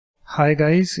Hi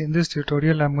guys, in this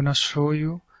tutorial I'm gonna show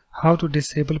you how to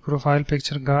disable profile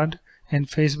picture guard in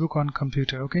Facebook on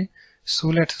computer. Okay, so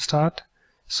let's start.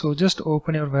 So just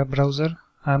open your web browser.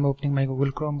 I'm opening my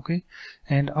Google Chrome. Okay,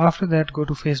 and after that go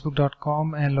to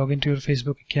facebook.com and log into your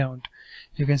Facebook account.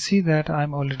 You can see that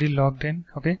I'm already logged in.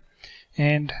 Okay,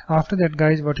 and after that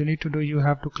guys, what you need to do, you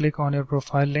have to click on your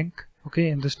profile link, okay,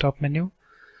 in this top menu.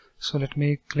 So let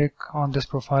me click on this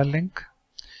profile link,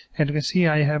 and you can see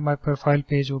I have my profile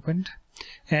page opened,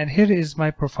 and here is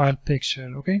my profile picture.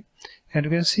 Okay, and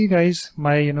you can see guys,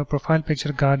 my profile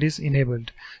picture guard is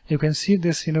enabled. You can see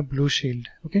this blue shield.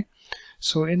 Okay,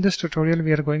 so in this tutorial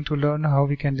we are going to learn how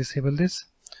we can disable this.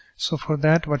 So for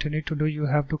that, what you need to do, you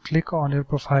have to click on your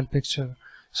profile picture.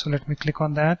 So let me click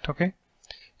on that. Okay,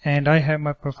 and I have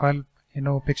my profile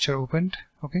picture opened.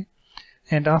 Okay,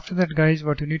 and after that guys,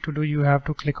 what you need to do, you have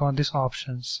to click on this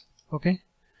options. Okay,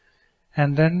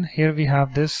 and then here we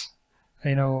have this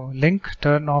link,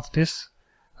 turn off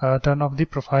the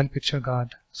profile picture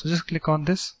guard. So just click on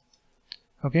this.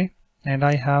 Okay, and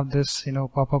I have this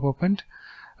pop-up opened,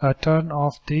 turn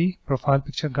off the profile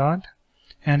picture guard,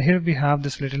 and here we have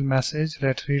this little message.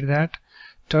 Let's read that.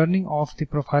 Turning off the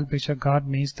profile picture guard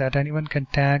means that anyone can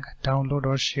tag, download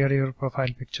or share your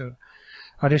profile picture.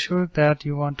 Are you sure that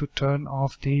you want to turn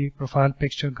off the profile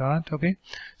picture guard? Okay,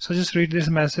 so just read this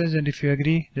message, and if you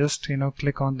agree, just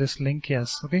click on this link.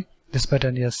 Yes. Okay, this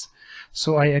button. Yes,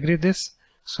 so I agree this.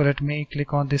 So let me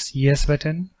click on this yes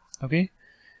button. Okay,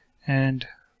 and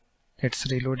it's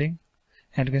reloading,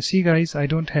 and you can see guys, I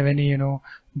don't have any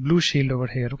blue shield over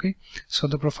here. Okay, so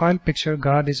the profile picture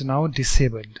guard is now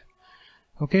disabled.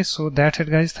 Okay, so that's it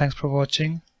guys. Thanks for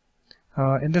watching.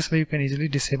 In this way you can easily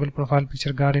disable profile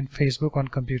picture guard in Facebook on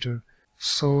computer.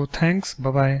 So thanks,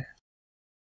 bye bye.